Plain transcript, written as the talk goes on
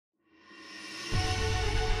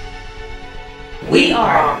We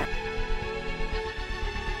are.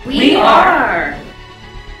 We are.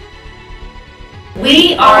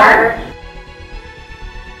 We are.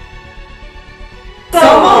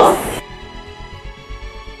 Somos.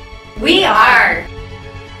 We are.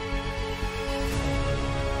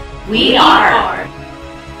 We are.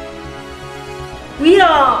 We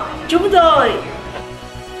are chúng tôi.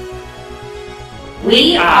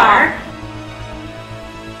 We are.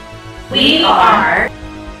 We are.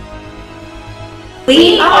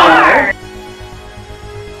 We are.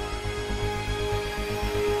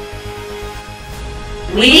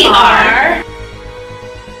 We are.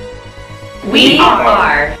 We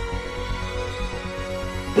are.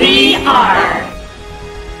 We are.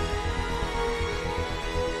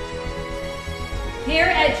 Here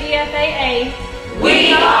at GFAA,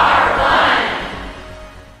 We are one.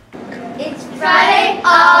 It's Friday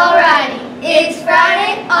alrighty. It's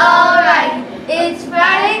Friday alrighty. It's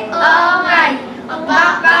Friday alrighty.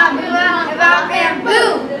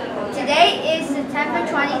 Boo! Today is September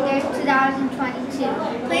 23rd,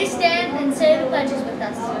 2022. Please stand and say the pledges with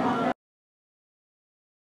us.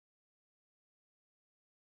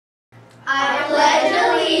 I pledge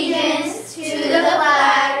allegiance to the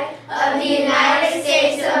flag of the United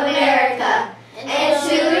States of America and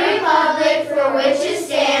to the republic for which it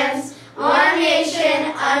stands, one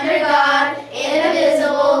nation, under God,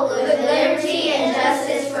 indivisible, with liberty and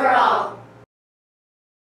justice for all.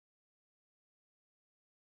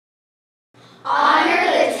 Honor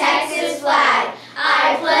the Texas flag.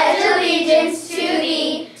 I pledge allegiance to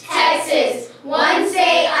thee, Texas, one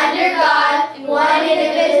state under God, one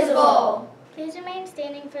indivisible. Please remain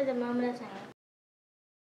standing for the moment of silence.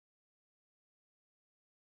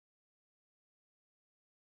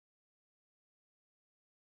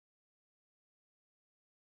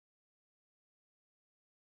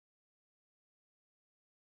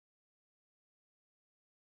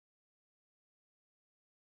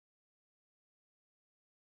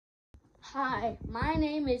 Hi, my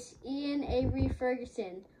name is Ian Avery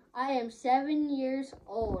Ferguson. I am 7 years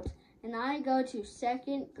old and I go to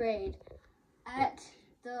second grade at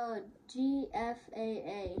the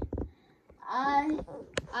GFAA.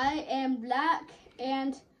 I am black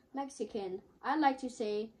and Mexican. I like to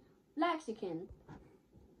say Blaxican.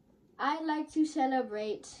 I like to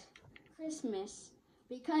celebrate Christmas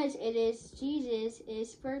because it is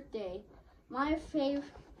Jesus' birthday. My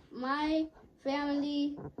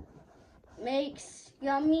family makes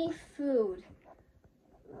yummy food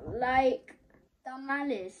like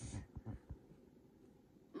tamales.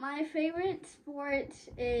 My favorite sport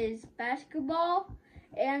is basketball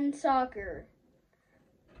and soccer.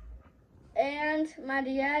 And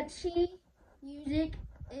mariachi music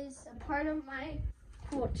is a part of my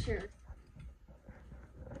culture.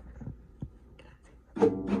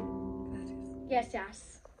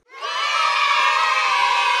 Yes.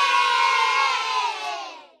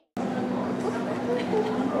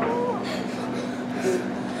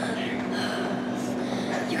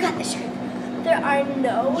 You got this shirt. There are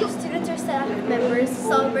no students or staff members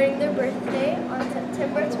celebrating their birthday on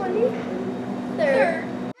September 23rd.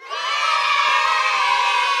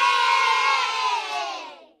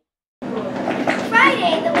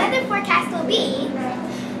 Friday, the weather forecast will be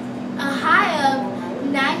a high of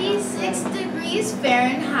 96 degrees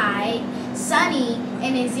Fahrenheit, sunny,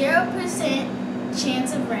 and a 0%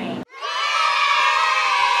 chance of rain.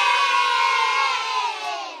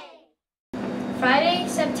 Friday,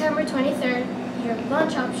 September 23rd, your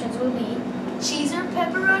lunch options will be cheese or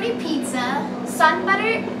pepperoni pizza, sun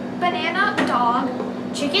butter banana dog,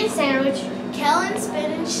 chicken sandwich, kale and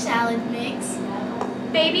spinach salad mix,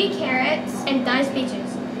 baby carrots, and diced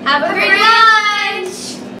peaches. Have a great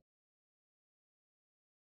lunch!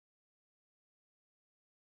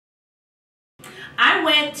 I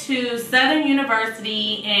went to Southern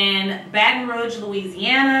University in Baton Rouge,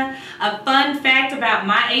 Louisiana. A fun fact about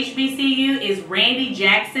my HBCU is Randy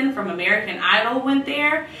Jackson from American Idol went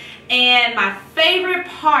there. And my favorite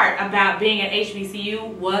part about being at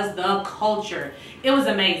HBCU was the culture. It was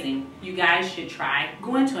amazing. You guys should try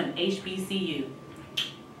going to an HBCU.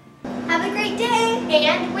 Have a great day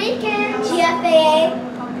and weekend, GFAA.